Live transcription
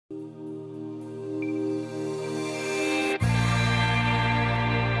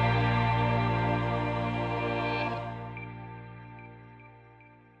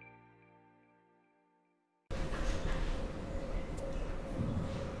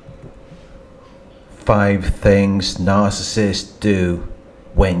5 things narcissists do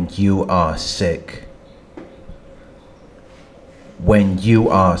when you are sick. When you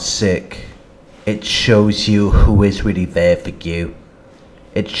are sick, it shows you who is really there for you.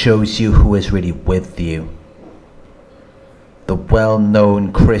 It shows you who is really with you. The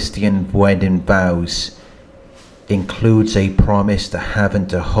well-known Christian wedding vows includes a promise to have and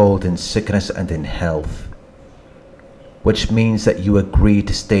to hold in sickness and in health, which means that you agree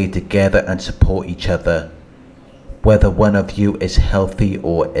to stay together and support each other, whether one of you is healthy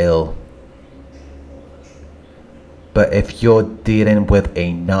or ill. But if you're dealing with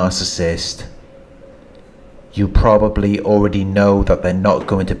a narcissist, you probably already know that they're not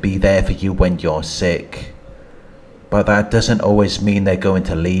going to be there for you when you're sick. But that doesn't always mean they're going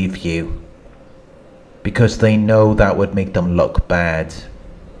to leave you, because they know that would make them look bad.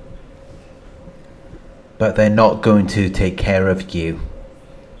 But they're not going to take care of you.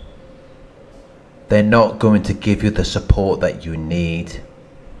 They're not going to give you the support that you need.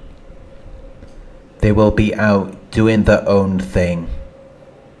 They will be out doing their own thing.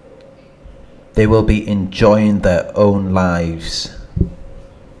 They will be enjoying their own lives,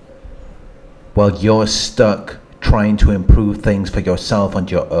 while you're stuck trying to improve things for yourself on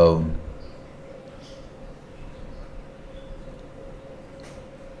your own.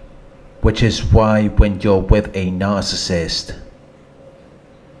 Which is why when you're with a narcissist,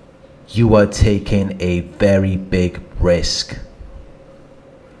 you are taking a very big risk.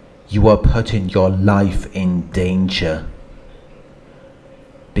 You are putting your life in danger,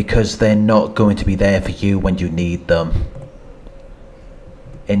 because they're not going to be there for you when you need them.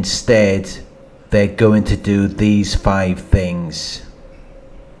 Instead, they're going to do these 5 things.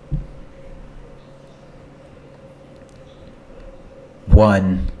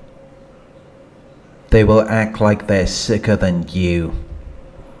 1, they will act like they're sicker than you.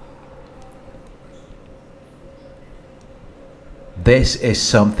 This is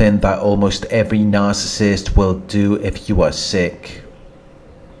something that almost every narcissist will do if you are sick.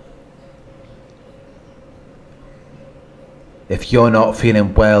 If you're not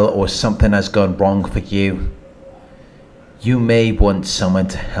feeling well or something has gone wrong for you, you may want someone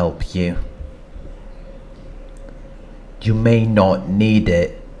to help you. You may not need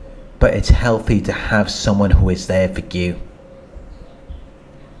it, but it's healthy to have someone who is there for you.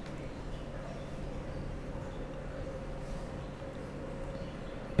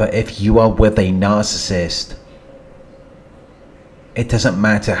 But if you are with a narcissist, it doesn't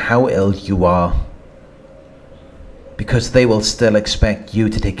matter how ill you are, because they will still expect you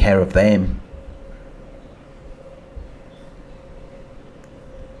to take care of them.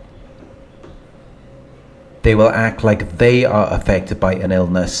 They will act like they are affected by an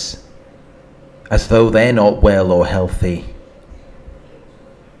illness, as though they're not well or healthy,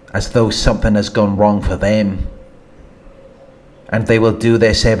 as though something has gone wrong for them. And they will do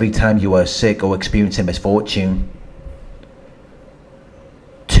this every time you are sick or experience a misfortune.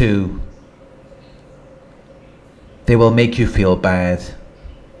 2, they will make you feel bad.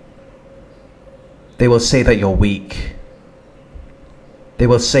 They will say that you're weak. They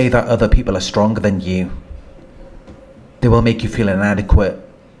will say that other people are stronger than you. They will make you feel inadequate,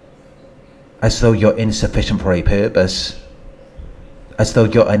 as though you're insufficient for a purpose, as though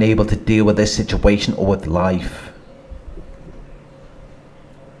you're unable to deal with this situation or with life.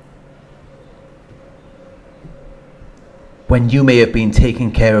 When you may have been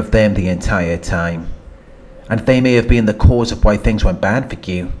taking care of them the entire time, and they may have been the cause of why things went bad for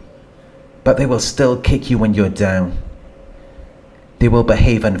you, but they will still kick you when you're down. They will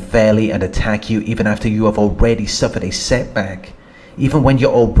behave unfairly and attack you even after you have already suffered a setback, even when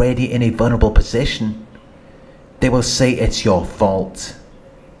you're already in a vulnerable position. They will say it's your fault.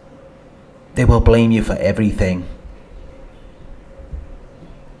 They will blame you for everything.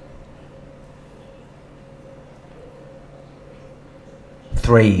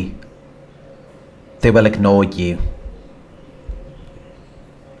 3, they will ignore you.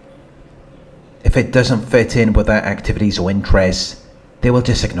 If it doesn't fit in with their activities or interests, they will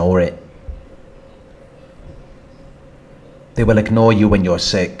just ignore it. They will ignore you when you're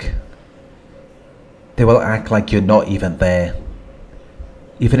sick. They will act like you're not even there,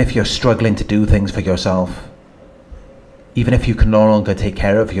 even if you're struggling to do things for yourself, even if you can no longer take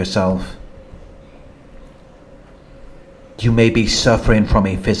care of yourself. You may be suffering from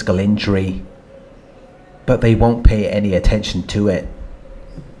a physical injury, but they won't pay any attention to it.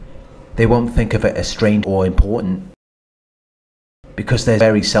 They won't think of it as strange or important, because they're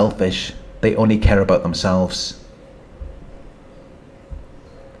very selfish. They only care about themselves.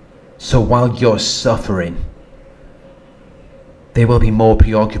 So while you're suffering, They will be more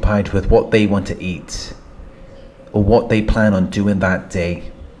preoccupied with what they want to eat or what they plan on doing that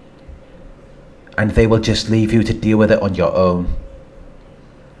day, and they will just leave you to deal with it on your own.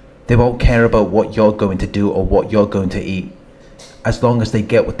 They won't care about what you're going to do or what you're going to eat, as long as they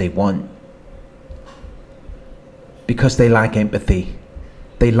get what they want. Because they lack empathy.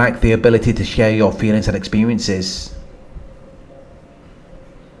 They lack the ability to share your feelings and experiences,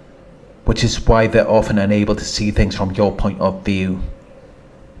 which is why they're often unable to see things from your point of view.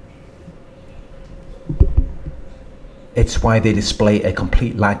 It's why they display a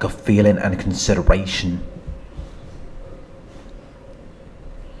complete lack of feeling and consideration.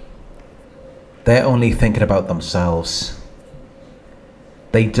 They're only thinking about themselves.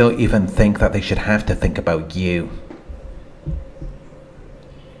 They don't even think that they should have to think about you.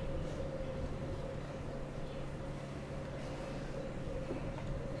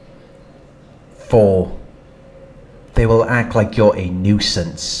 Four, they will act like you're a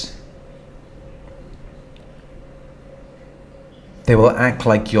nuisance. They will act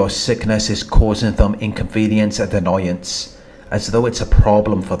like your sickness is causing them inconvenience and annoyance, as though it's a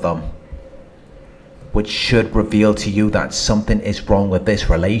problem for them, which should reveal to you that something is wrong with this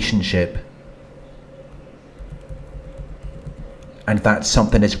relationship, and that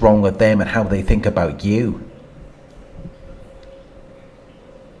something is wrong with them and how they think about you.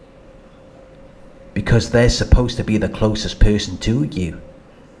 Because they're supposed to be the closest person to you,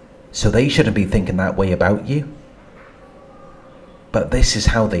 so they shouldn't be thinking that way about you. But this is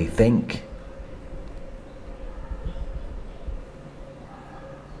how they think.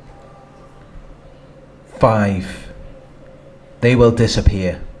 Five, they will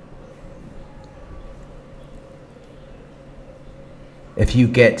disappear. If you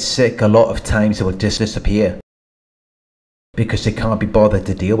get sick, a lot of times it will just disappear because they can't be bothered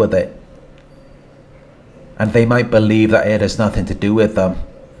to deal with it. And they might believe that it has nothing to do with them,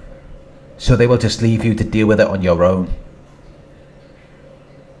 so they will just leave you to deal with it on your own.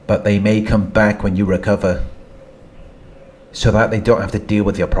 But they may come back when you recover, so that they don't have to deal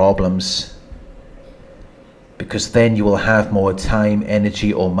with your problems, because then you will have more time,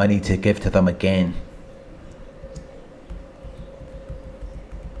 energy or money to give to them again.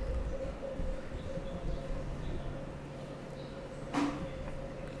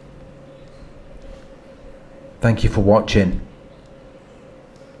 Thank you for watching.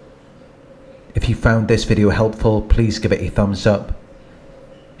 If you found this video helpful, please give it a thumbs up.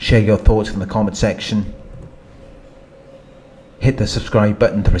 Share your thoughts in the comment section. Hit the subscribe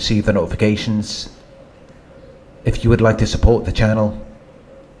button to receive the notifications. If you would like to support the channel,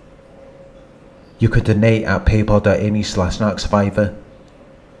 you could donate at paypal.me/narcsurvivor.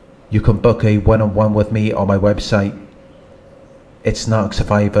 You can book a one-on-one with me on my website. It's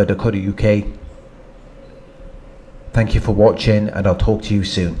narcsurvivor.co.uk. Thank you for watching, and I'll talk to you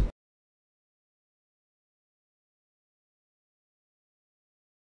soon.